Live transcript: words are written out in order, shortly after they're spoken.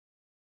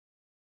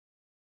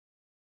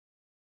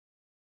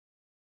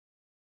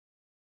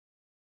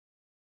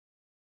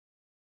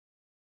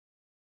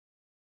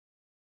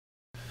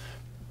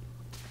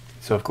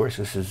So of course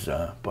this is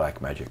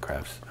Black Magic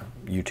Crafts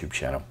YouTube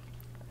channel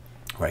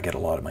where I get a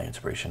lot of my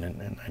inspiration,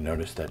 and I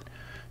noticed that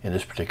in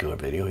this particular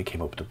video he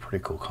came up with a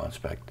pretty cool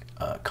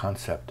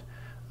concept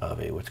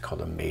of what's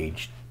called a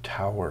MAGE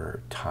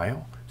tower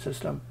tile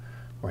system,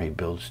 where he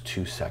builds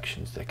two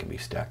sections that can be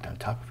stacked on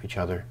top of each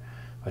other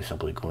by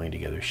simply gluing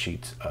together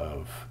sheets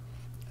of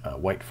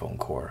white foam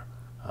core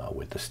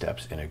with the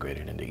steps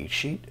integrated into each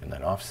sheet and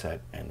then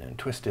offset and then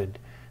twisted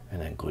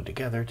and then glued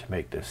together to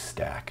make this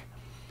stack.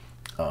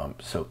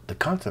 So the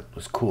concept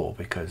was cool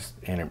because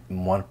in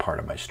one part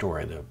of my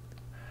story, the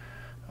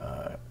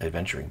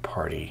adventuring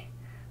party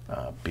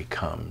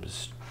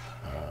becomes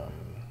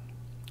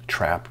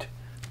trapped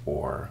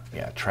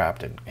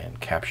and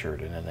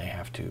captured, and then they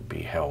have to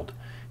be held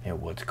in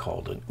what's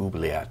called an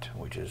oubliette,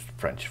 which is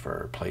French for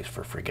a place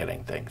for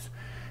forgetting things.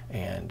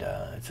 And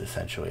it's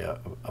essentially a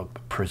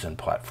prison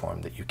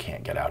platform that you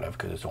can't get out of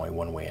because there's only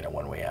one way in and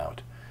one way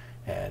out.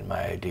 And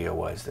my idea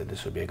was that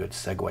this would be a good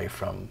segue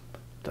from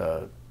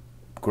the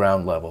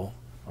ground level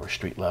or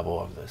street level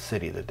of the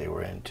city that they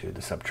were in to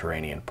the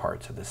subterranean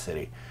parts of the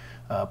city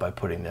by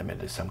putting them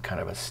into some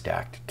kind of a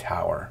stacked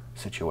tower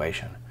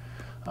situation.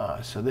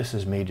 So this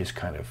is me just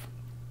kind of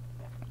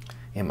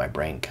in my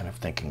brain kind of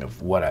thinking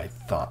of what I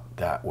thought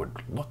that would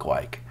look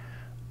like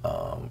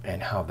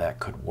and how that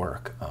could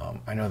work.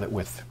 I know that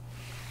with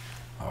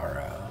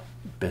our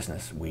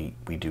business we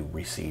do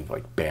receive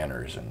like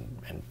banners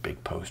and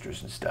big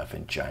posters and stuff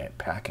in giant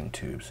packing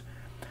tubes.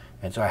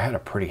 And so I had a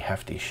pretty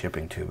hefty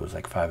shipping tube. It was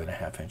like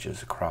 5.5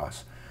 inches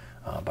across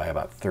by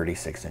about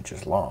 36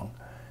 inches long.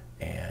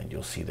 And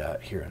you'll see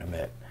that here in a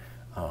minute.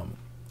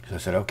 So I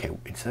said, okay,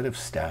 instead of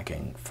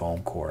stacking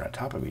foam core on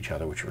top of each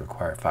other, which would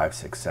require 5,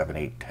 6, 7,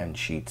 8, 10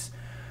 sheets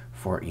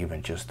for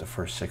even just the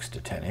first 6 to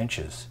 10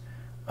 inches,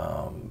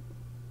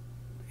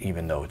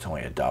 even though it's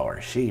only $1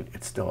 a sheet,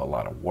 it's still a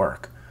lot of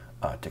work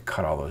to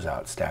cut all those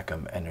out, stack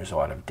them, and there's a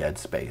lot of dead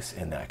space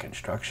in that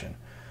construction.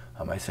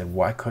 I said,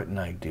 why couldn't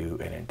I do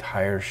an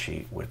entire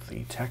sheet with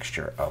the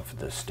texture of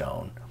the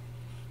stone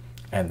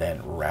and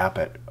then wrap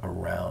it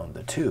around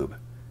the tube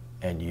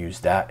and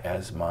use that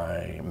as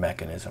my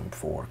mechanism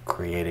for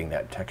creating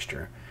that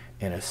texture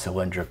in a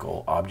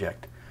cylindrical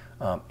object,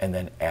 and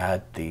then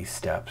add these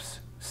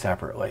steps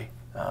separately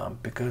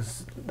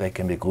because they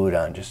can be glued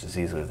on just as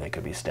easily as they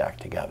could be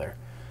stacked together.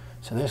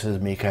 So this is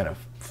me kind of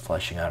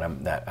fleshing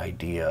out that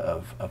idea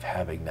of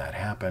having that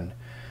happen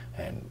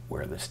and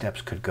where the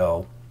steps could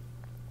go.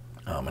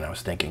 And I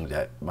was thinking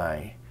that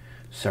my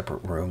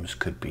separate rooms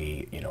could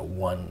be,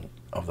 one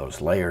of those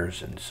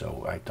layers, and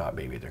so I thought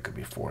maybe there could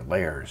be 4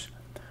 layers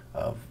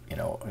of,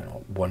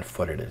 1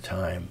 foot at a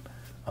time,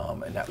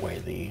 and that way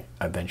the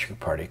adventure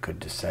party could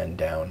descend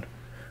down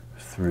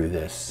through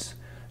this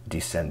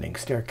descending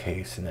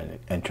staircase and then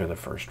enter the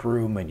first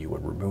room, and you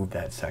would remove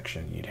that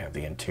section, you'd have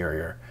the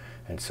interior,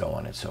 and so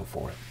on and so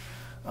forth.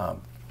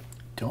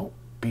 Don't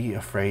be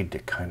afraid to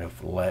kind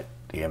of let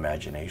the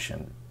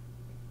imagination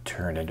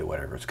turn into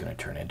whatever it's going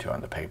to turn into on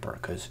the paper,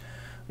 because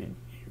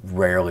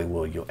rarely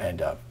will you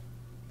end up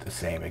the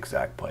same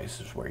exact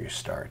place as where you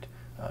start.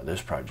 This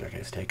project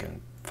has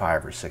taken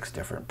 5 or 6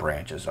 different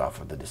branches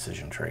off of the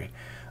decision tree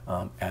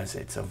as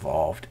it's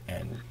evolved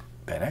and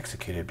been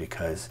executed,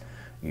 because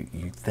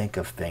you think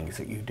of things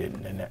that you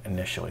didn't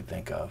initially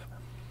think of.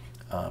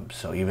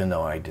 So even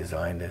though I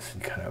designed this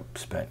and kind of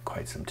spent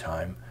quite some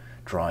time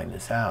drawing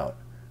this out,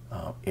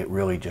 it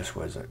really just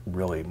was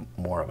really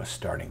more of a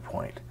starting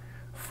point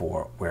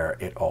for where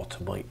it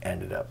ultimately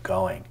ended up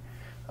going.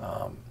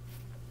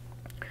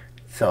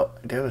 So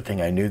the other thing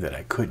I knew that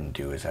I couldn't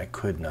do is I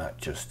could not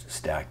just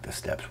stack the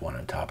steps one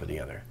on top of the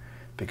other,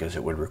 because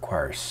it would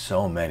require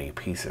so many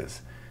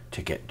pieces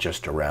to get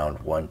just around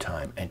one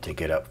time and to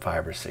get up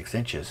 5 or 6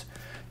 inches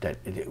that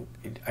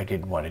I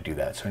didn't want to do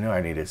that. So I knew I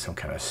needed some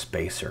kind of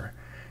spacer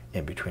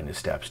in between the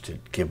steps to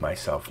give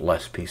myself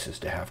less pieces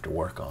to have to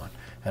work on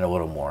and a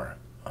little more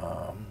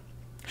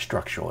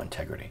structural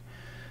integrity.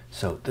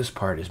 So this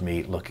part is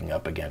me looking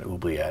up again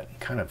Oubliette,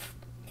 kind of,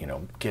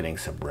 getting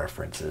some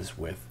references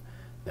with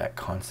that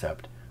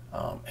concept.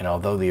 And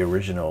although the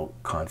original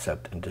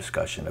concept and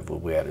discussion of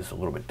Oubliette is a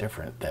little bit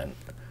different than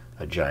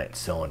a giant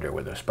cylinder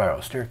with a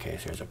spiral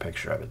staircase, there's a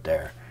picture of it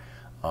there.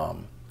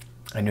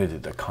 I knew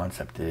that the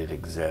concept did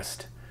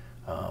exist,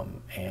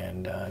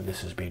 and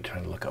this is me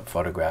trying to look up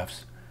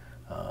photographs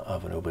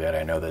of an oubliette.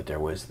 I know that there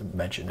was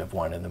mention of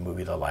one in the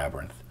movie The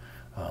Labyrinth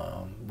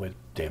with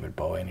David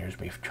Bowie, and here's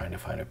me trying to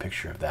find a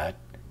picture of that.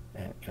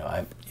 And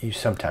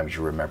sometimes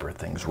you remember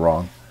things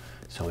wrong,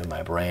 so in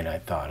my brain I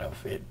thought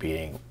of it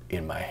being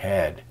in my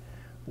head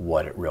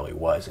what it really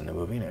was in the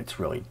movie, and it's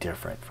really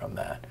different from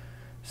that.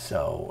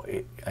 So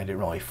I didn't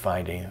really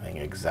find anything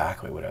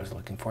exactly what I was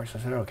looking for, so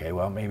I said, okay,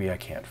 well, maybe I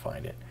can't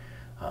find it.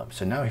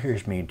 So now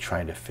here's me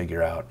trying to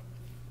figure out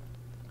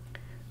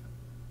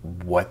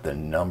what the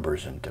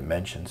numbers and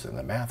dimensions and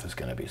the math is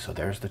going to be. So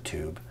there's the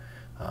tube.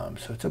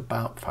 So it's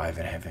about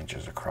 5.5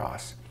 inches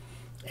across.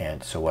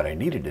 And so what I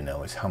needed to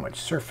know is how much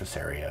surface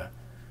area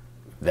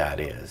that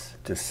is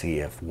to see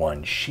if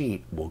one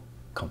sheet will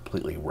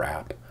completely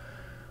wrap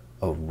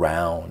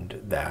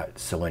around that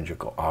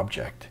cylindrical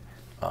object.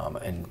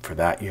 And for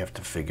that, you have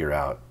to figure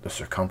out the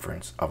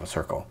circumference of a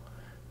circle.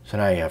 So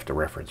now you have to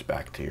reference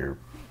back to your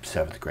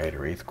 7th grade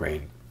or 8th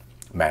grade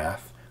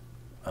math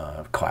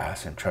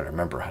class and try to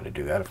remember how to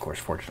do that. Of course,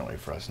 fortunately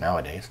for us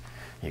nowadays,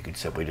 you can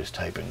simply just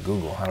type in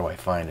Google, how do I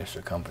find the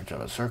circumference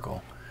of a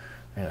circle?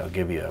 And it'll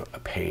give you a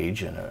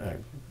page and a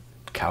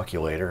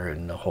calculator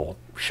and the whole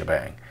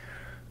shebang.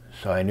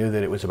 So I knew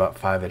that it was about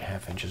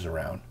 5.5 inches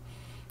around.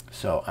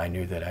 So I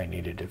knew that I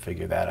needed to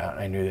figure that out.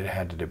 I knew that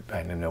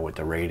I didn't know what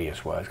the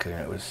radius was, because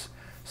it was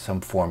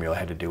some formula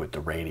had to do with the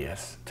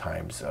radius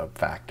times a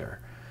factor.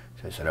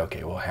 So I said,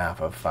 okay, well,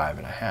 half of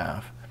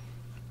 5.5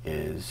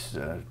 is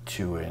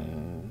 2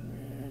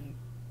 and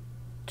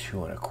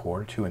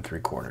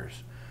 3/4.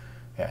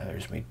 Yeah,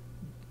 there's me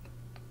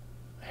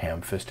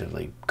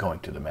ham-fistedly going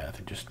through the math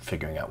and just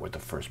figuring out what the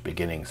first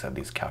beginnings of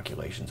these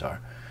calculations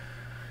are.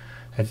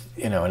 It's,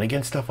 you know, and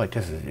again, stuff like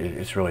this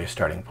it's really a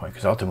starting point,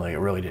 because ultimately it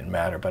really didn't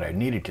matter, but I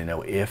needed to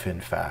know if,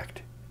 in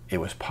fact, it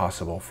was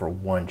possible for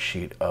one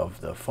sheet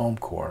of the foam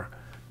core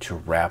to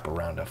wrap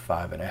around a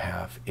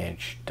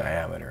 5.5-inch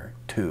diameter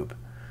tube.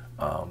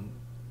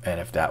 And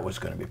if that was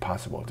going to be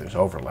possible, if there's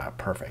overlap,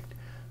 perfect.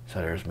 So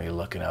there's me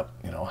looking up,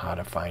 you know, how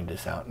to find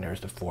this out, and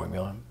there's the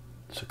formula.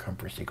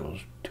 Circumference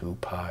equals 2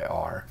 pi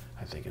r,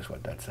 I think is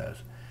what that says.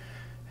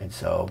 And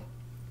so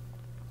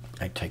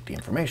I take the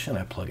information,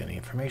 I plug in the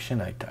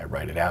information, I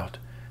write it out.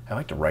 I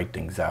like to write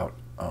things out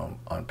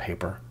on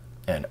paper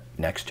and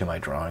next to my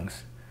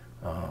drawings,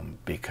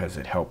 because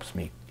it helps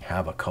me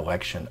have a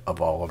collection of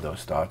all of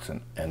those thoughts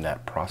and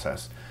that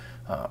process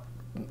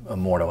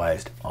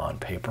immortalized on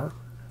paper,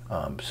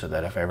 so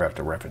that if I ever have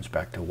to reference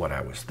back to what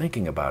I was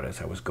thinking about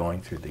as I was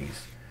going through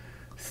these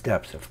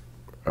steps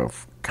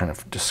of kind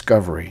of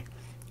discovery,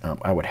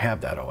 I would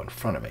have that all in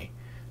front of me.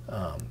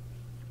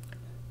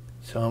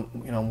 So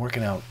you know, I'm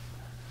working out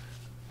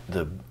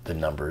the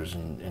numbers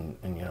and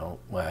you know,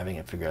 having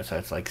it figured out. So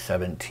that's like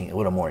 17, a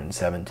little more than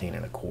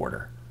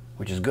 17.25,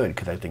 which is good,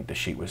 because I think the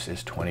sheet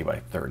is 20 by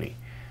 30.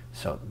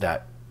 So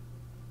that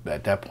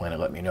at that point it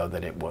let me know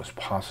that it was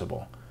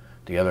possible.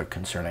 The other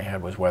concern I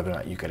had was whether or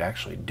not you could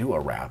actually do a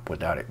wrap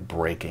without it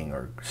breaking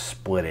or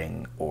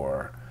splitting,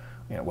 or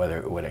you know, whether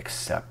it would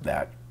accept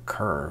that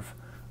curve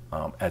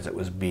as it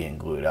was being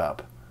glued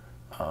up.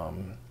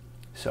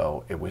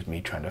 So it was me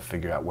trying to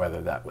figure out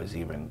whether that was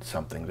even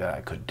something that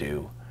I could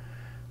do.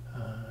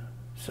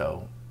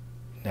 So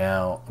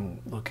now I'm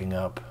looking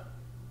up,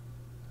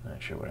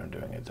 not sure what I'm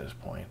doing at this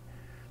point.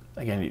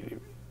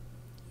 Again,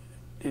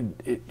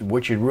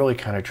 what you're really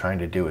kind of trying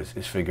to do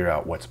is figure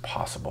out what's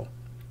possible.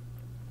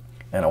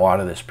 And a lot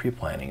of this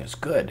pre-planning is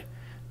good,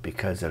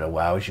 because it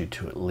allows you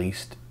to at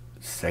least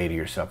say to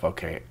yourself,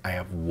 okay, I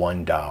have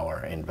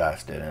 $1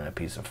 invested in a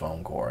piece of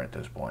foam core at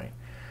this point.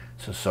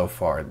 So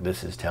far,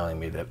 this is telling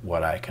me that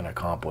what I can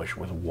accomplish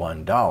with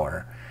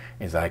 $1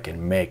 is I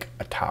can make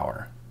a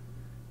tower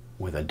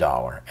with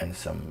 $1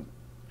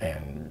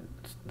 and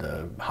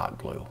the hot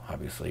glue.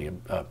 Obviously,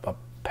 a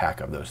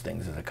pack of those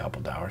things is a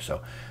couple dollars.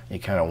 So you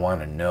kind of want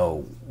to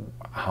know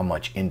how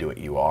much into it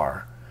you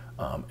are,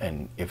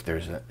 and if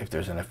there's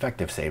an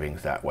effective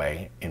savings that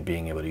way in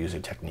being able to use a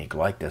technique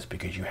like this,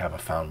 because you have a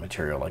found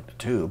material like the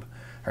tube.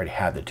 I already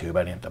had the tube.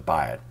 I didn't have to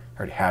buy it. I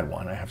already had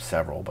one. I have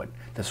several, but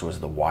this was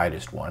the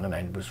widest one, and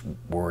I was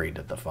worried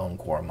that the foam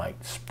core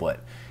might split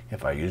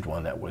if I used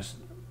one that was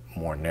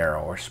more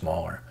narrow or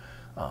smaller.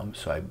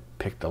 So I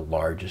picked the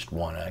largest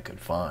one I could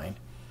find,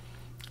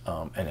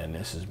 and then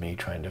this is me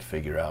trying to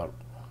figure out,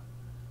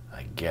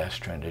 I guess,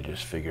 trying to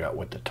just figure out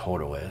what the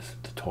total is,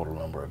 the total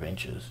number of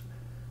inches.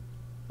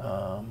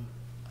 I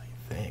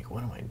think,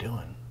 what am I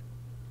doing?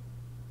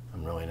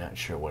 I'm really not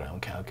sure what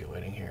I'm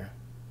calculating here.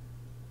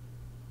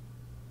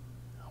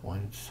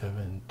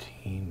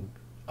 117.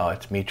 Oh,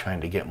 it's me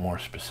trying to get more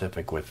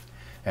specific with,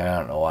 and I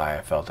don't know why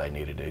I felt I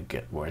needed to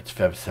get more. It's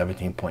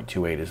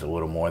 17.28 is a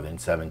little more than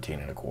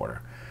 17.25.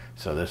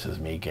 So this is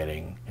me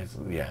getting, it's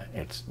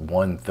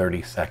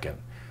 1/32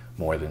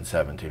 more than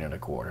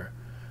 17.25.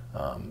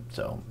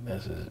 So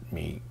this is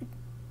me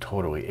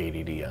totally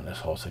ADD on this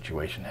whole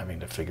situation, having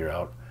to figure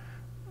out,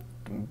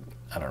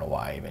 I don't know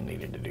why I even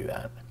needed to do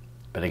that.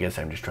 But I guess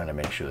I'm just trying to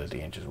make sure that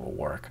the inches will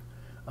work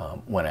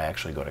when I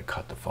actually go to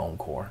cut the foam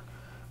core.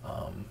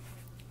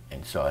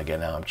 And so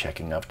again, now I'm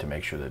checking up to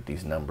make sure that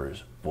these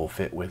numbers will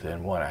fit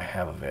within what I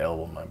have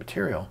available in my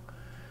material.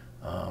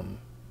 And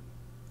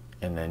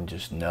then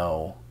just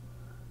know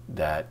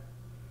that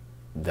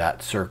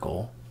that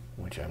circle,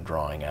 which I'm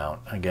drawing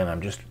out, again,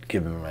 I'm just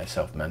giving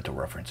myself mental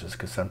references,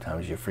 because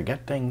sometimes you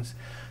forget things,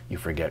 you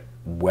forget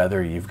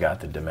whether you've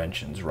got the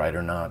dimensions right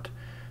or not,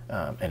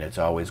 and it's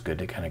always good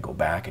to kind of go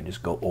back and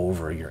just go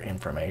over your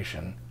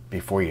information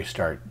before you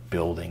start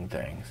building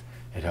things.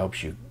 It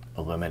helps you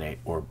eliminate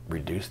or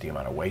reduce the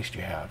amount of waste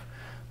you have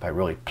by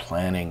really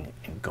planning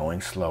and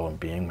going slow and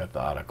being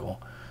methodical.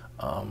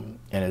 And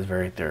it's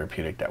very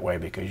therapeutic that way,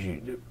 because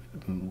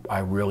I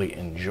really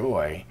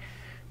enjoy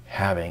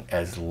having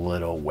as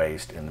little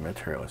waste in the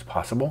material as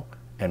possible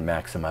and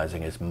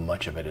maximizing as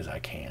much of it as I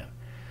can.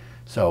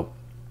 So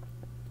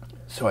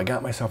So I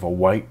got myself a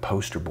white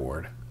poster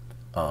board,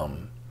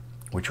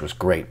 which was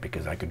great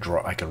because I could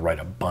write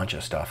a bunch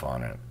of stuff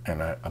on it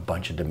and a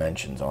bunch of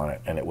dimensions on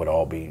it, and it would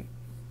all be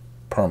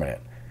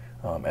permanent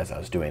as I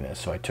was doing this.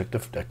 So I took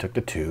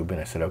the tube and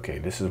I said, okay,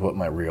 this is what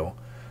my real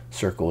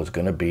circle is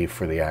going to be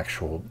for the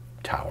actual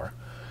tower.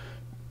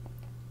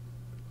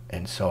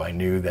 And so I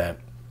knew that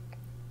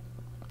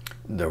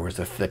there was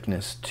a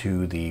thickness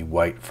to the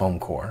white foam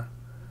core,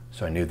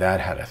 so I knew that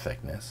had a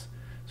thickness.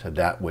 So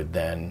that would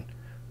then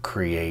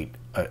create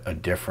a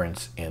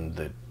difference in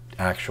the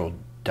actual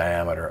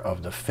diameter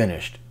of the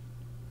finished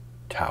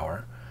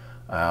tower.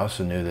 I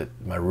also knew that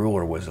my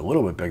ruler was a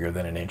little bit bigger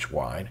than 1 inch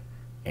wide,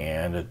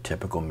 and a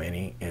typical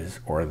mini is,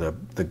 or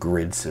the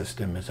grid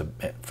system is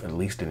at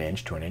least 1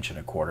 inch to 1.25 inches.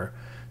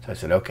 So I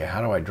said, okay,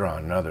 how do I draw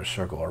another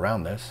circle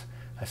around this?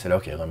 I said,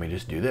 okay, let me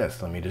just do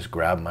this. Let me just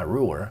grab my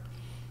ruler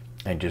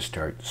and just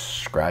start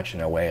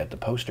scratching away at the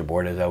poster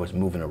board as I was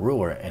moving a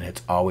ruler, and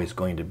it's always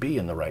going to be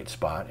in the right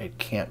spot. It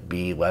can't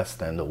be less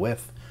than the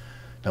width.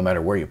 No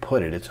matter where you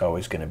put it, it's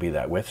always going to be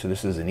that width. So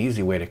this is an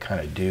easy way to kind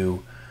of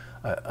do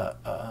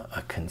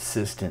a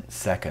consistent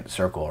second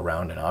circle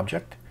around an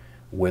object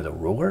with a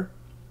ruler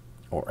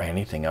or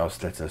anything else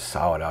that's a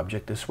solid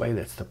object this way.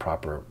 That's the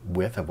proper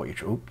width of what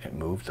you, oop, it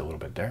moved a little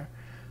bit there,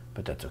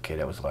 but that's okay.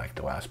 That was like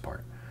the last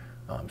part.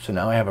 So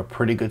now I have a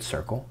pretty good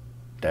circle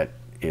that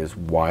is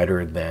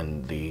wider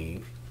than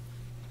the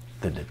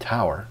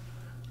tower,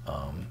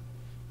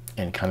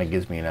 and kind of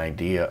gives me an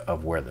idea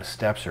of where the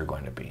steps are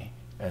going to be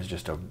as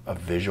just a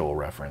visual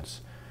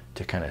reference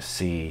to kind of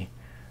see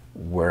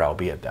where I'll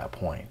be at that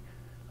point.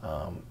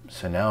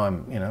 So now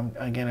I'm,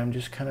 again, I'm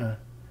just kind of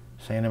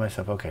saying to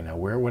myself, okay, now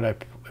where would I,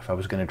 if I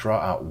was going to draw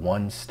out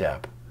one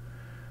step,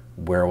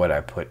 where would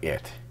I put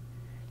it?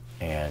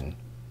 And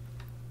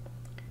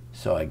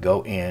so I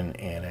go in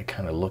and I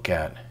kind of look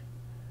at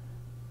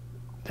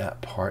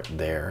that part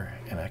there,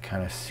 and I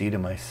kind of see to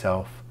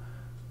myself,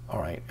 all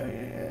right,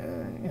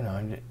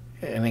 and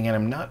again,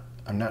 I'm not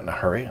in a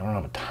hurry. I don't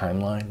have a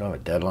timeline, I don't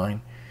have a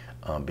deadline,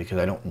 because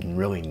I don't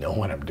really know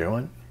what I'm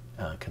doing,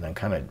 because I'm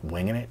kind of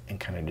winging it and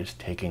kind of just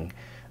taking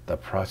the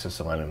process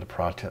and letting the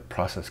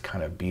process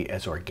kind of be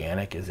as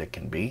organic as it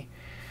can be.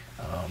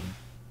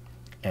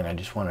 And I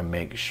just want to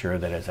make sure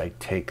that as I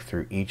take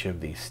through each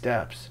of these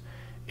steps,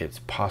 it's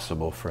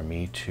possible for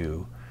me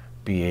to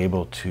be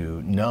able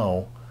to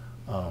know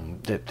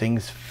that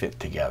things fit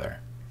together.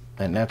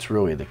 And that's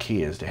really the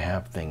key, is to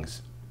have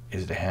things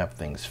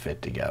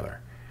fit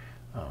together.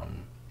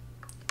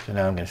 So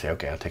now I'm going to say,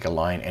 okay, I'll take a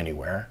line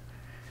anywhere,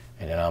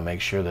 and then I'll make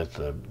sure that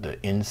the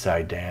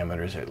inside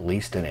diameter is at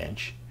least 1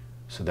 inch,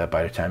 so that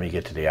by the time you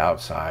get to the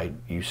outside,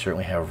 you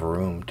certainly have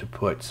room to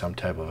put some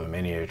type of a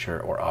miniature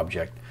or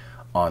object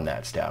on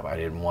that step. I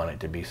didn't want it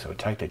to be so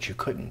tight that you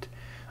couldn't.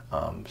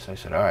 So I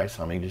said, all right,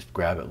 so let me just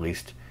grab at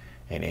least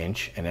 1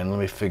 inch, and then let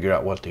me figure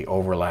out what the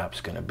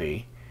overlap's going to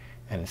be,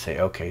 and say,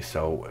 okay,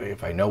 so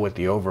if I know what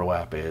the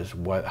overlap is,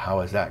 how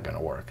is that going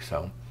to work?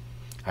 So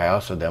I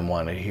also then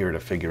wanted here to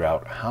figure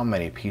out how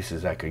many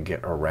pieces I could get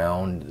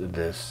around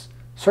this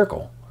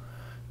circle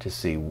to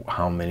see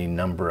how many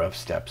number of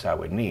steps I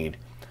would need.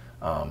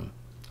 And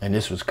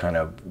this was kind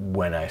of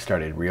when I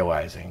started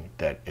realizing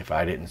that if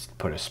I didn't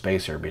put a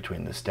spacer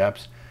between the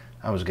steps,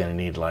 I was going to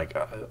need like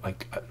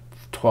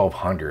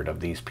 1,200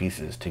 of these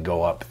pieces to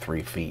go up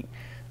 3 feet,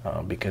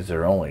 because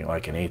they're only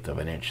like 1/8 of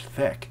an inch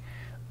thick.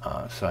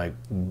 So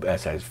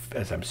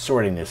as I'm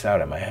sorting this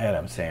out in my head,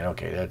 I'm saying,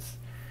 okay, that's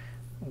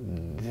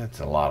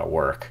a lot of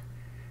work.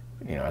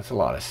 It's a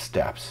lot of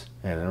steps,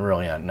 and they're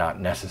really not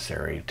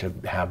necessary to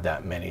have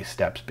that many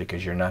steps,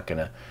 because you're not going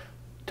to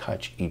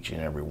touch each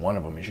and every one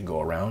of them as you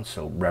go around.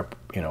 So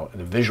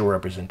the visual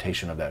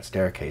representation of that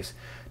staircase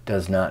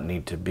does not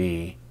need to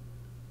be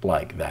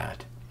like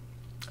that.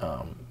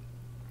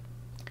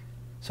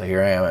 So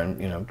here I am,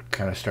 and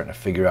kind of starting to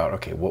figure out,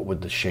 okay, what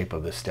would the shape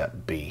of the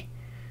step be,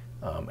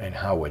 and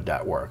how would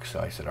that work? So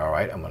I said, all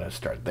right, I'm going to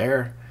start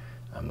there.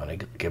 I'm going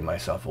to give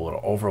myself a little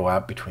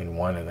overlap between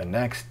one and the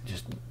next,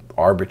 just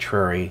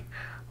arbitrary,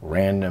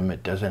 random.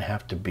 It doesn't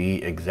have to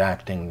be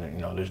exacting.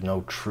 There's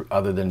no true,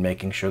 other than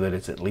making sure that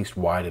it's at least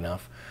wide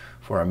enough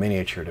for a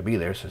miniature to be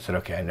there. So I said,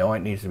 okay, I know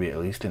it needs to be at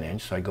least 1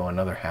 inch, so I go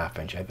another 1/2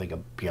 inch, I think,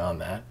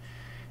 beyond that.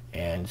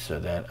 And so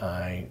then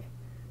I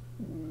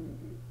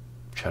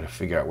try to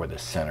figure out where the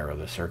center of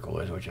the circle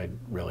is, which I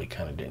really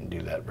kind of didn't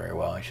do that very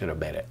well. I should have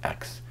made an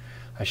X.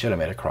 I should have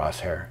made a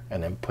crosshair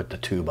and then put the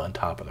tube on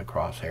top of the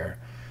crosshair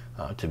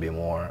to be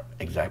more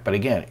exact. But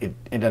again, it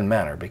doesn't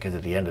matter, because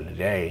at the end of the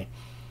day,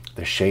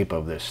 the shape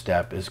of this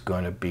step is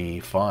going to be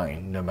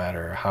fine no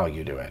matter how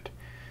you do it.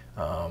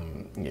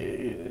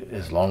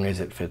 As long as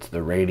it fits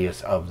the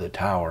radius of the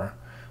tower,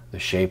 the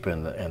shape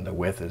and the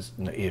width is,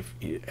 if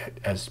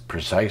as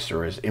precise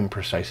or as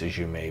imprecise as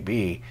you may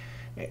be,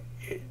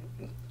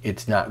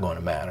 it's not going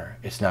to matter.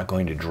 It's not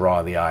going to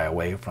draw the eye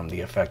away from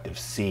the effect of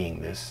seeing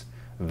this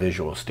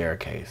visual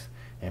staircase.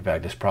 In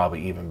fact, it's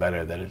probably even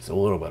better that it's a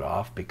little bit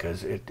off,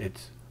 because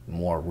it's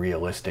more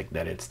realistic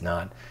that it's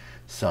not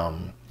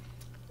some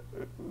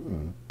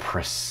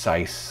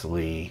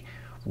precisely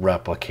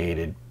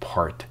replicated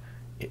part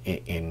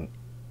in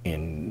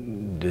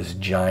this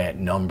giant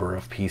number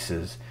of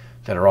pieces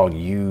that are all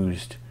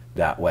used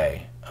that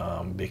way.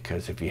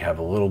 Because if you have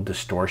a little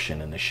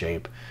distortion in the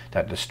shape,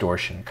 that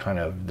distortion kind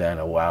of then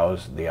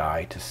allows the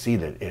eye to see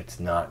that it's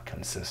not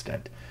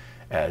consistent,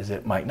 as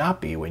it might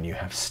not be when you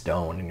have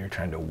stone and you're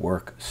trying to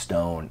work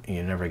stone.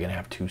 You're never going to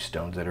have two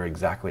stones that are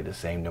exactly the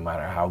same, no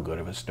matter how good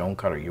of a stone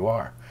cutter you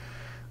are.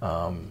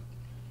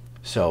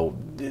 So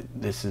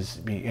this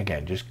is me,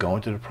 again, just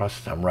going through the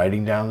process. I'm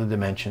writing down the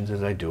dimensions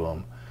as I do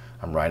them.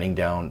 I'm writing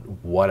down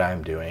what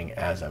I'm doing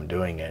as I'm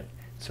doing it,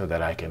 so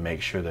that I can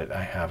make sure that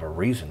I have a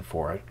reason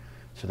for it,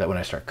 so that when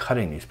I start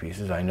cutting these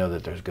pieces, I know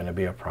that there's going to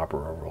be a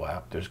proper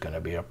overlap. There's going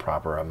to be a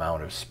proper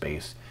amount of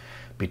space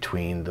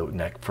between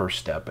the first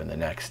step and the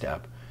next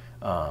step.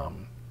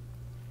 And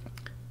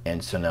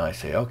so now I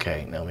say,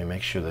 okay, now let me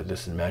make sure that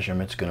this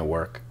measurement's going to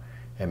work,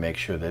 and make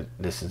sure that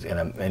this is,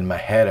 and in my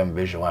head I'm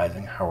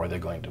visualizing how are they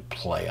going to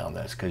play on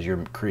this, because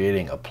you're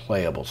creating a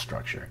playable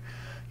structure.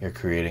 You're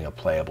creating a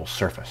playable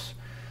surface.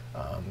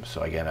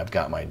 So again, I've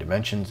got my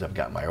dimensions, I've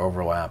got my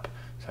overlap.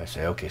 So I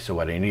say, okay, so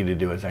what I need to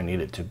do is I need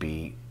it to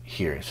be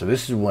here. So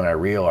this is when I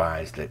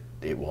realized that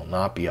it will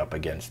not be up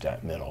against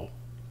that middle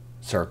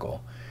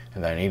circle,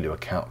 and I need to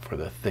account for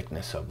the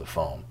thickness of the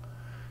foam.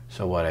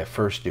 So what I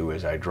first do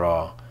is I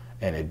draw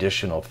an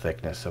additional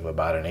thickness of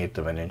about 1/8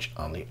 of an inch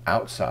on the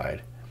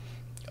outside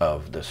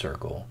of the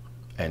circle,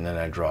 and then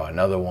I draw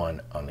another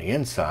one on the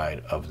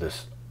inside of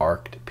this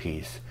arced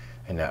piece,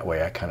 and that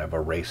way I kind of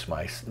erase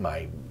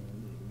my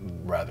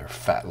rather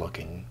fat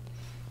looking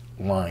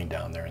line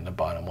down there in the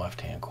bottom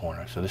left hand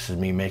corner. So this is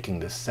me making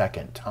the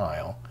second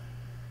tile,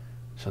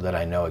 so that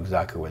I know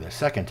exactly where the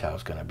second tile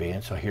is going to be.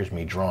 And so here's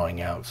me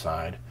drawing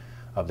outside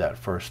of that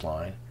first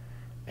line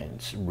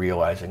and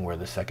realizing where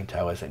the second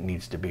tile is. It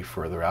needs to be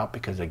further out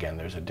because, again,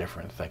 there's a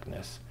different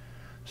thickness.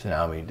 So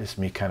now this is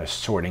me kind of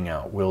sorting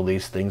out, will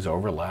these things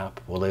overlap?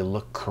 Will they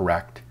look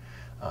correct?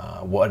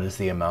 What is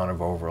the amount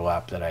of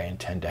overlap that I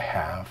intend to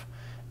have?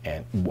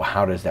 And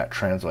how does that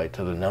translate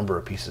to the number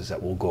of pieces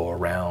that will go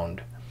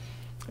around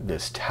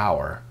this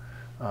tower,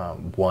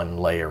 one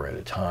layer at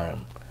a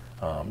time,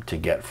 to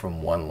get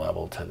from one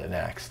level to the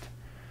next?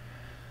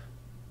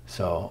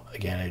 So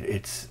again,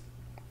 it's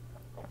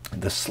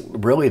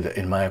really,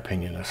 in my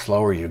opinion, the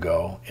slower you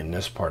go in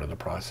this part of the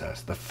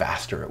process, the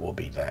faster it will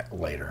be that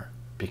later,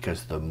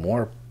 because the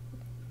more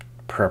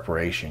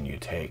preparation you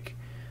take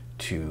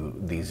to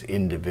these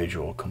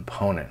individual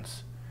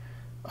components.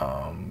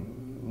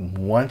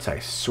 Once I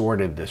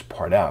sorted this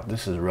part out,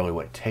 this is really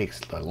what takes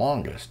the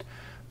longest.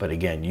 But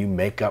again, you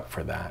make up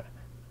for that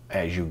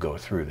as you go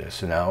through this.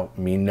 So now,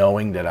 me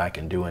knowing that I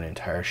can do an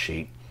entire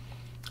sheet,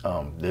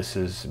 this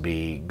is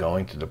me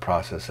going through the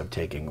process of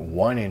taking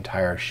one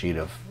entire sheet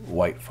of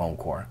white foam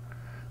core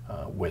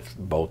with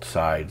both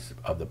sides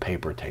of the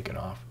paper taken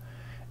off.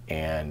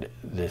 And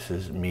this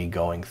is me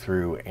going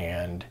through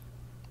and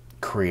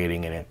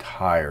creating an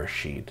entire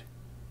sheet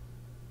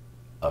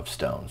of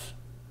stones.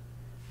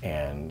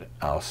 And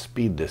I'll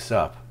speed this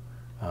up,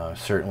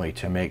 certainly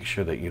to make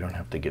sure that you don't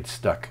have to get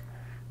stuck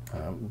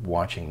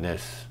watching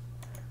this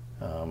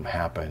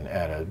happen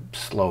at a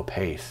slow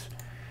pace.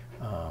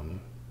 And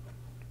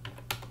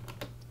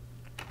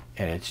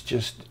it's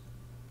just,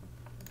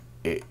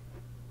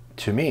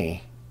 to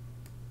me,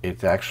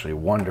 it's actually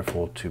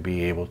wonderful to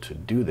be able to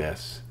do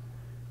this,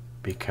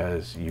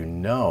 because you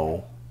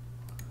know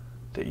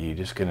that you're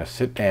just going to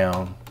sit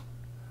down,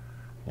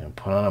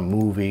 put on a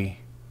movie.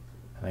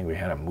 I think we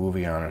had a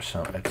movie on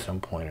at some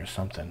point or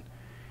something,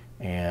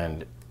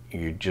 and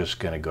you're just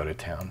going to go to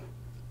town.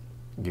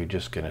 You're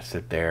just going to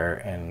sit there,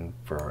 and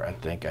for I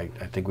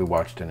think we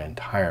watched an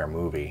entire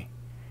movie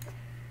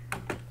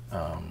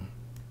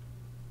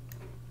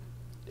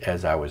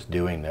as I was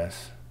doing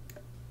this,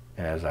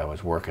 and as I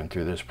was working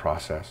through this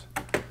process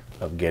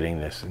of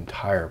getting this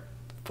entire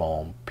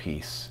foam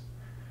piece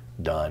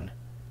done.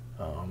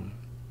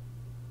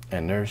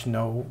 And there's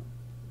no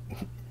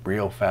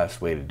real fast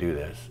way to do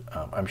this.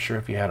 I'm sure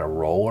if you had a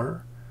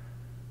roller,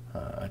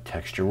 a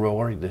texture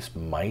roller, this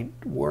might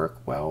work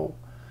well,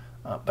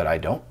 but I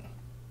don't.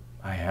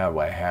 I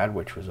had,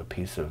 which was a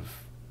piece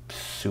of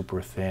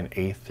super thin,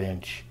 1/8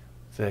 inch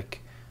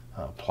thick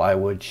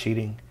plywood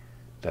sheeting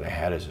that I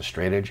had as a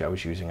straight edge I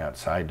was using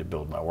outside to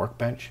build my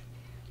workbench.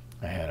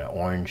 I had an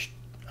orange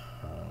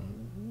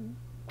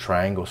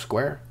triangle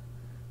square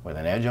with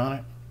an edge on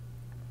it,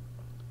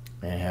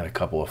 and it had a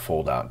couple of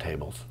fold-out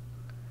tables.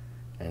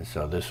 And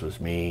so this was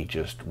me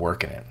just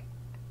working it,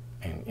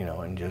 and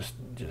and just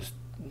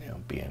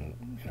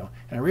being, and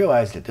I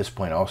realized at this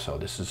point also,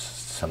 this is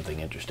something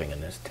interesting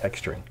in this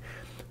texturing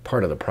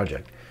part of the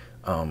project.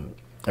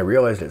 I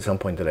realized at some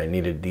point that I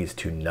needed these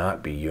to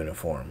not be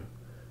uniform,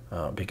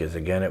 because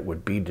again, it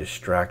would be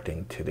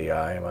distracting to the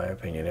eye, in my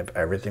opinion, if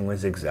everything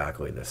was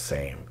exactly the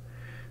same.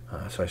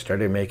 So I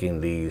started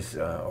making these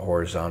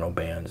horizontal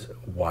bands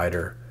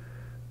wider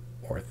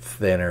or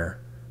thinner,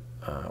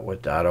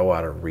 without a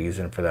lot of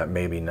reason for that,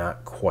 maybe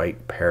not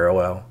quite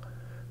parallel.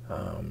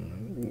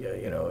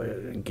 you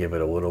know, give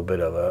it a little bit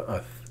of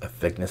a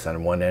thickness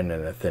on one end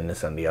and a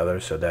thinness on the other,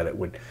 so that it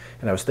would.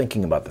 And I was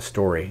thinking about the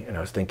story, and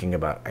I was thinking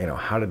about, you know,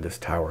 how did this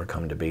tower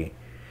come to be,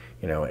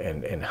 you know,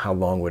 and how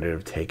long would it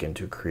have taken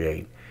to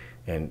create,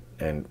 and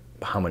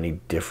how many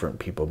different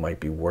people might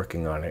be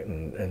working on it,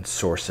 and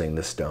sourcing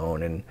the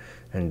stone,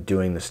 and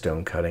doing the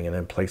stone cutting, and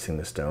then placing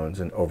the stones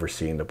and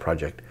overseeing the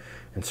project.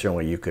 And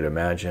certainly you could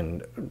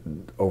imagine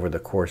over the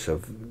course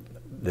of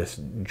this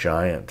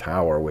giant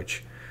tower,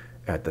 which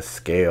at the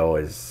scale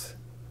is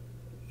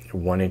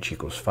 1 inch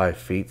equals 5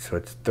 feet, so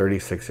it's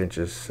 36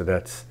 inches, so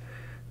that's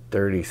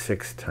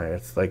 36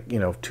 times, it's like, you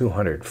know,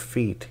 200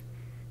 feet.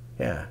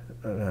 Yeah,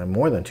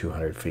 more than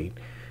 200 feet.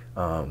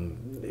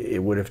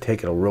 It would have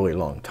taken a really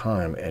long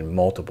time, and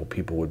multiple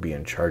people would be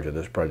in charge of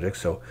this project,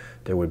 so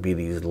there would be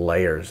these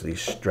layers,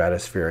 these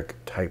stratospheric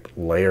type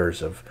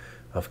layers of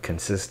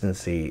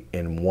consistency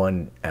in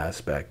one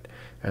aspect,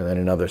 and then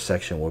another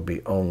section would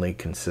be only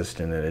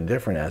consistent in a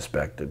different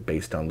aspect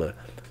based on the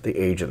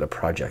age of the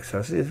project. So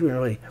it's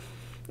really,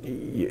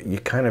 you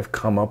kind of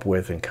come up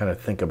with and kind of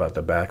think about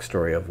the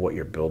backstory of what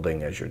you're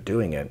building as you're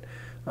doing it,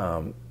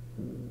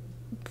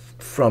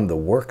 from the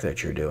work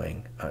that you're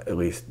doing. At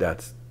least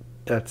that's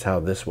how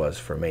this was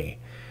for me.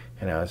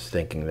 And I was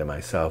thinking to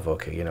myself,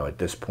 okay, you know, at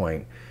this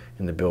point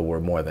in the build, we're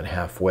more than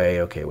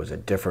halfway. Okay, it was a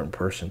different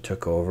person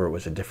took over. It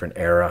was a different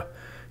era.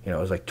 You know,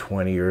 it was like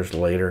 20 years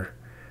later.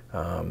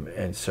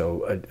 And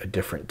so a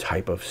different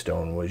type of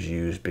stone was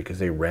used because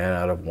they ran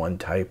out of one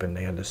type and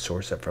they had to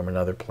source it from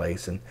another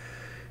place.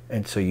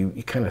 And so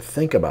you kind of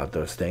think about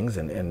those things,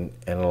 and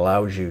it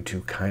allows you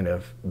to kind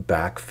of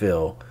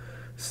backfill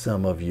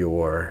some of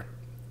your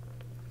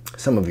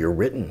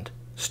written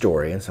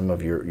story and some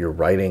of your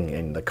writing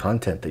and the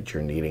content that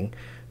you're needing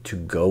to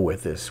go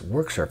with this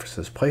work surface,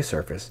 this play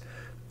surface,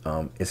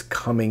 is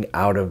coming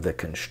out of the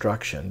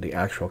construction, the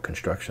actual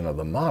construction of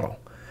the model,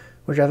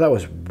 which I thought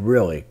was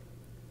really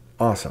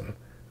awesome,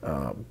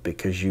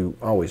 because you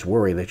always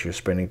worry that you're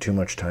spending too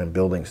much time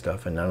building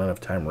stuff and not enough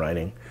time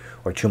writing,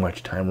 or too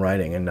much time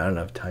writing and not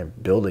enough time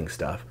building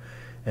stuff.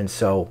 And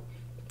so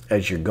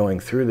as you're going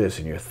through this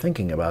and you're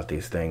thinking about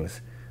these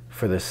things,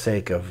 for the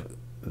sake of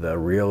the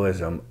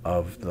realism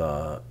of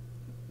the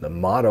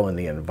model and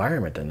the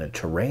environment and the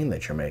terrain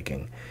that you're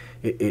making,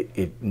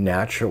 it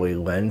naturally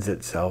lends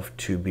itself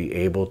to be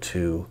able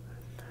to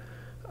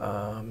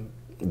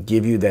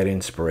give you that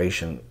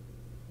inspiration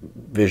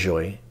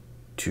visually,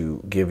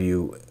 to give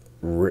you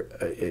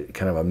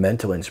kind of a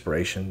mental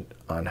inspiration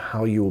on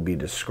how you will be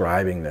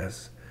describing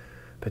this,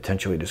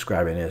 potentially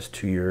describing this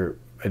to your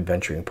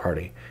adventuring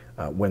party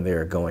when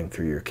they're going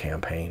through your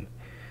campaign.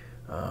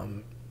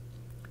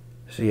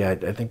 So yeah,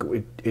 I think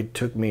it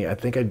took me, I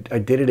think I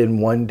did it in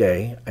one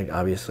day.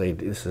 Obviously,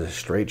 this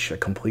is a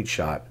complete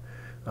shot,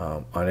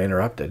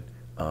 uninterrupted.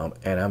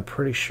 And I'm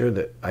pretty sure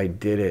that I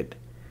did it,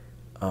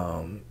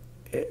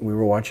 we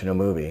were watching a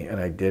movie, and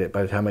I did it,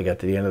 by the time I got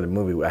to the end of the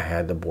movie, I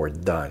had the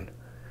board done.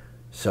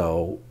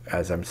 So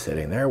as I'm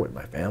sitting there with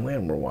my family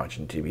and we're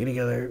watching TV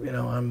together, you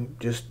know, I'm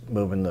just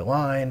moving the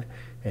line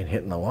and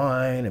hitting the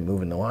line and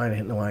moving the line and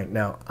hitting the line.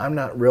 Now, I'm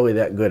not really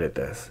that good at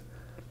this.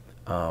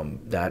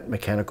 That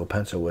mechanical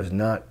pencil was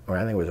not, or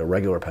I think it was a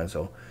regular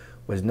pencil,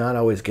 was not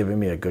always giving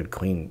me a good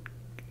clean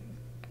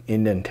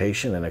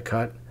indentation and a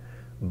cut,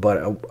 but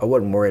I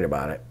wasn't worried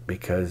about it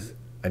because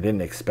I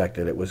didn't expect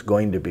that it was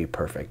going to be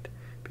perfect,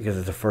 because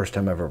it's the first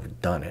time I've ever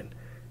done it.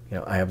 You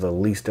know, I have the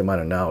least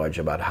amount of knowledge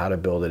about how to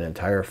build an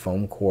entire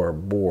foam core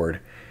board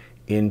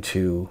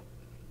into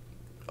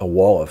a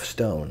wall of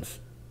stones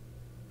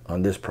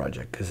on this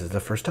project, because it's the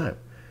first time.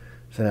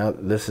 So now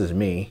this is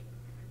me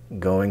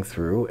going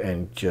through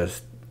and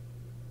just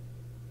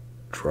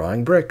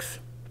drawing bricks.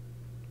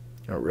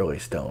 Not really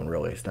stone,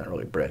 really. It's not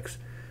really bricks.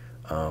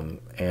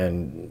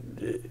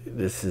 And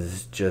this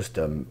is just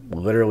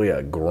literally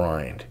a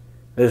grind.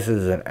 This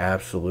is an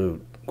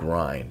absolute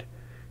grind,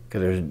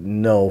 because there's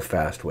no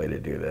fast way to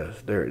do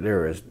this.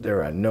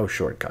 There are no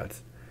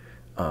shortcuts.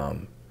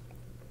 And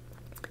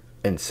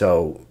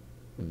so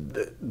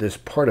this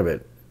part of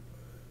it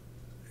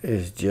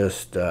is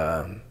just,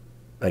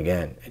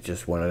 again, it's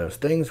just one of those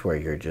things where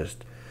you're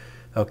just,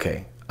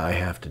 okay, I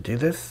have to do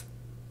this.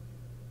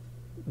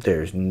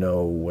 There's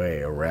no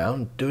way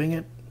around doing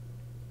it.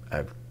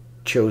 I've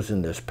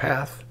chosen this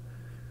path,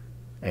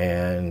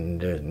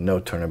 and there's no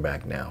turning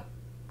back now.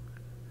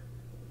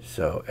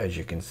 So as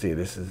you can see,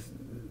 this is,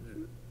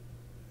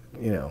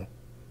 you know,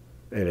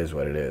 it is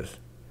what it is.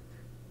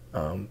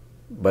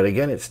 But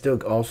again, it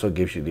still also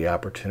gives you the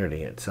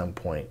opportunity at some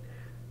point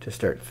to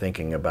start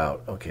thinking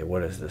about, okay,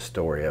 what is the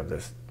story of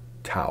this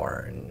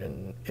tower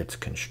and its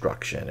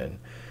construction,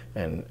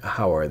 and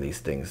how are these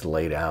things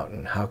laid out,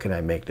 and how can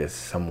I make this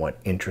somewhat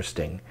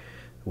interesting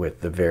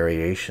with the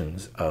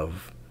variations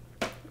of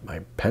my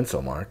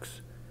pencil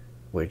marks,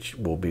 which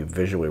will be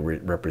visually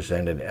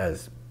represented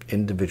as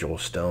individual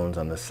stones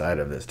on the side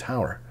of this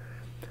tower.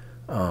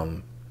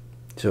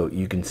 So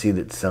you can see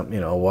that some, you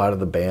know, a lot of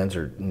the bands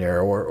are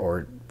narrower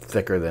or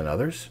thicker than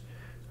others.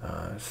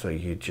 So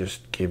you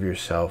just give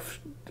yourself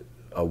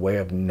a way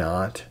of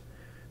not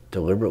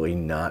deliberately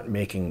not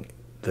making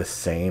the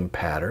same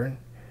pattern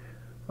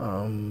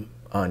on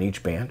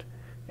each band,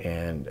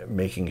 and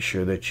making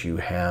sure that you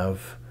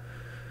have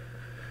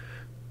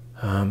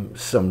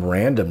some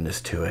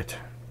randomness to it.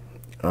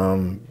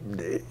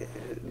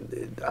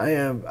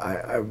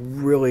 I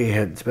really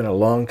had, it's been a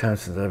long time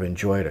since I've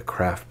enjoyed a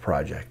craft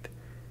project,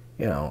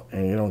 you know,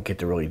 and you don't get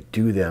to really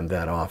do them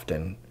that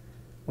often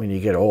when you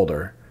get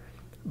older.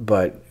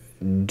 But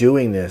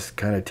doing this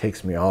kind of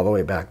takes me all the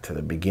way back to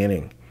the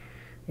beginning,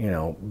 you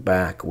know,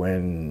 back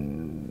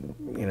when,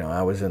 you know,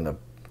 I was in the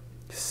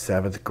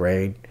 7th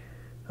grade.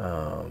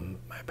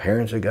 My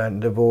parents had gotten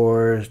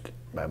divorced.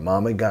 My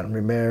mom had gotten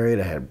remarried.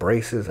 I had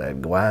braces. I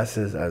had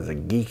glasses. I was a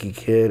geeky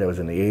kid. I was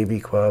in the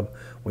AV club.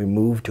 We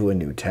moved to a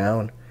new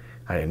town.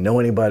 I didn't know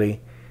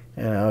anybody,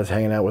 and I was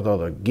hanging out with all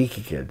the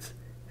geeky kids.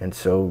 And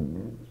so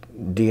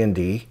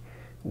D&D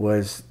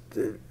was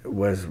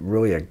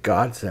really a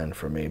godsend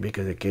for me,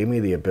 because it gave me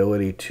the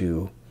ability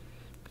to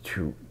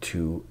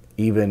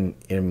even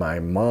in my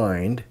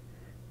mind,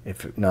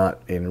 if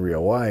not in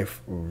real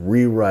life,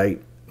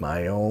 rewrite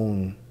my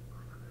own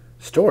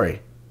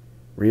story,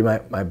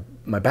 rewrite my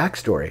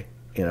backstory.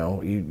 You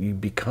know, you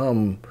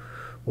become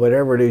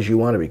whatever it is you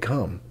want to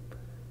become.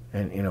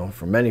 And you know,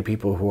 for many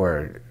people who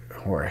are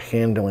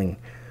handling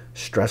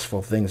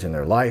stressful things in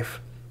their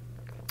life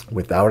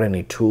without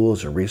any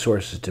tools or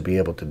resources to be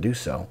able to do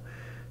so,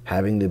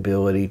 having the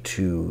ability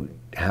to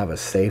have a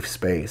safe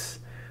space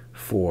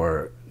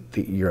for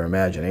your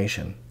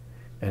imagination,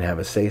 and have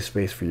a safe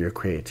space for your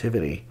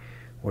creativity,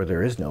 where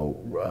there is no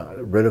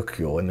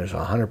ridicule and there's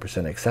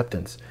 100%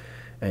 acceptance,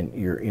 and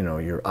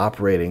you're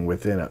operating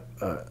within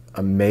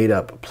a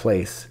made-up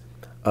place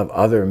of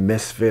other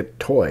misfit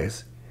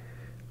toys,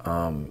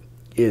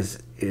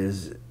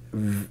 is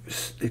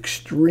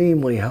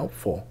extremely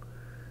helpful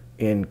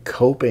in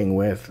coping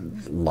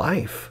with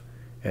life,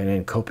 and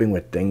in coping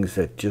with things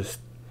that just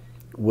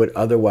would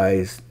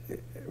otherwise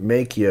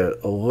make you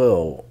a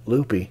little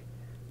loopy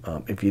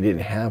if you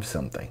didn't have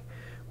something,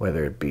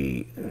 whether it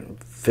be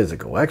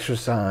physical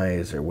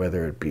exercise, or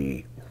whether it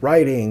be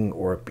writing,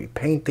 or it be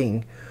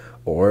painting,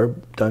 or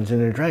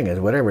Dungeons and Dragons,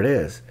 whatever it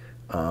is.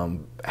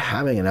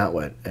 Having an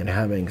outlet and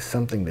having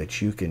something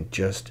that you can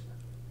just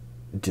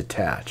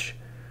detach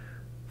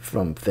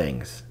from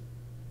things,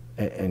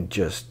 and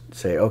just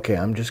say, okay,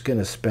 I'm just going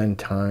to spend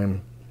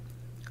time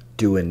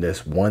doing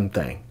this one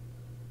thing.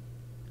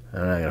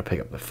 I'm not going to pick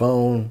up the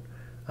phone.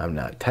 I'm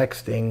not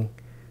texting.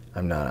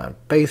 I'm not on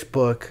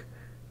Facebook.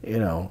 You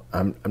know,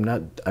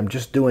 I'm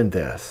just doing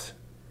this.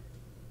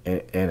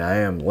 And I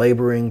am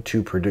laboring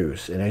to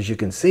produce. And as you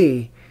can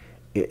see,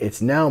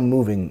 it's now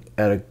moving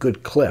at a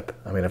good clip.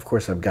 I mean, of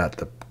course, I've got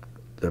the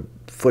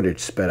footage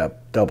sped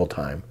up double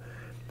time,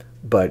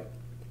 but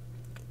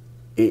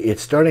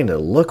it's starting to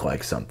look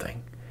like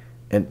something.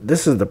 And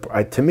this is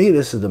to me,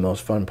 this is the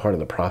most fun part of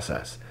the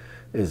process.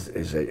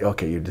 Is that,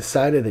 okay, you've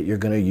decided that you're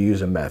going to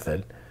use a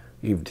method,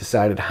 you've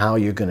decided how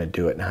you're going to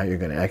do it and how you're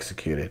going to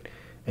execute it,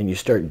 and you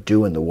start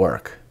doing the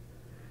work.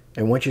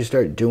 And once you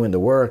start doing the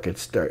work,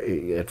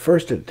 at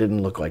first it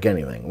didn't look like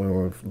anything. When we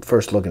were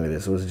first looking at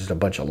this, it was just a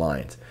bunch of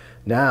lines.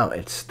 Now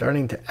it's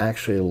starting to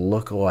actually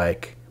look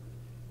like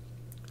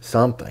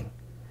something.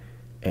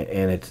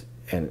 And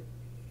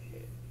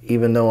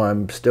even though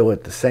I'm still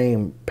at the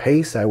same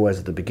pace I was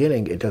at the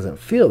beginning, it doesn't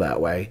feel that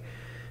way,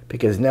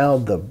 because now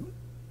the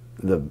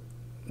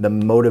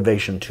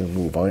motivation to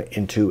move on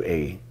into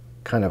a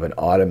kind of an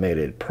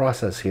automated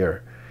process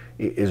here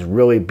is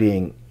really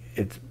being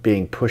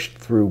pushed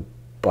through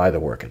by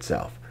the work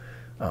itself.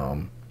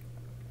 And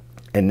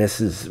this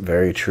is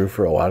very true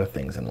for a lot of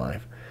things in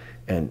life.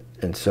 And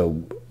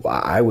so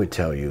I would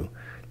tell you,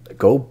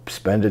 go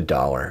spend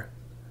 $1,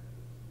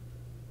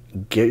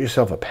 get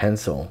yourself a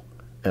pencil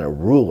and a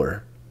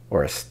ruler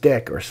or a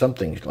stick or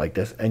something like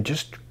this, and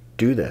just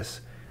do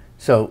this.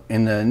 So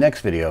in the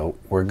next video,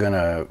 we're going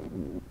to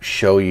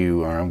show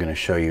you, or I'm going to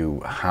show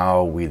you,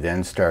 how we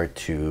then start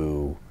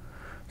to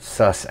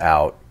suss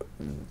out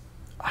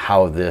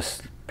how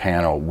this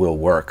panel will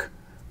work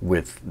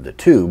with the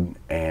tube,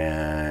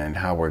 and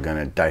how we're going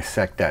to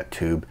dissect that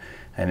tube.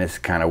 And it's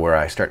kind of where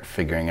I start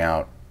figuring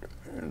out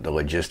the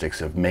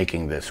logistics of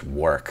making this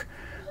work.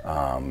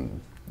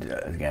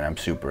 Again, I'm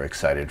super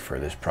excited for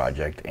this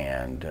project,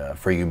 and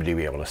for you to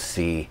be able to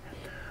see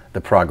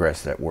the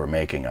progress that we're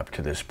making up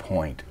to this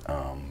point.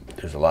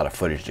 There's a lot of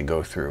footage to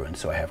go through, and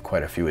so I have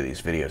quite a few of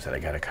these videos that I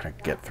got to kind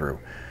of get through.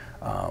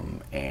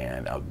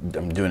 And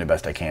I'm doing the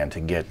best I can to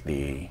get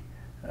the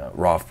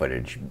raw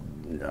footage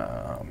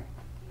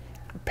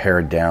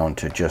pared down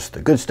to just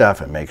the good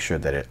stuff, and make sure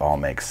that it all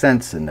makes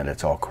sense and that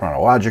it's all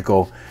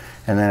chronological.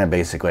 And then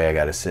basically I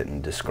got to sit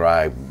and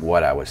describe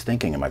what I was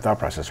thinking in my thought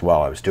process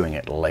while I was doing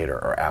it later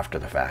or after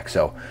the fact.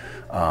 So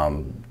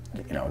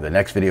you know, the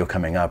next video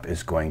coming up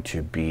is going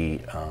to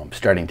be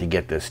starting to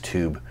get this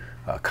tube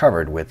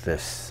covered with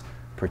this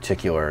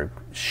particular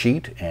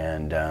sheet,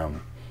 and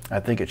I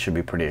think it should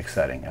be pretty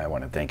exciting. I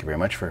want to thank you very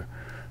much for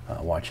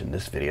watching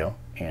this video,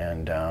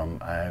 and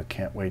I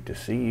can't wait to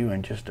see you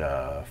in just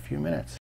a few minutes.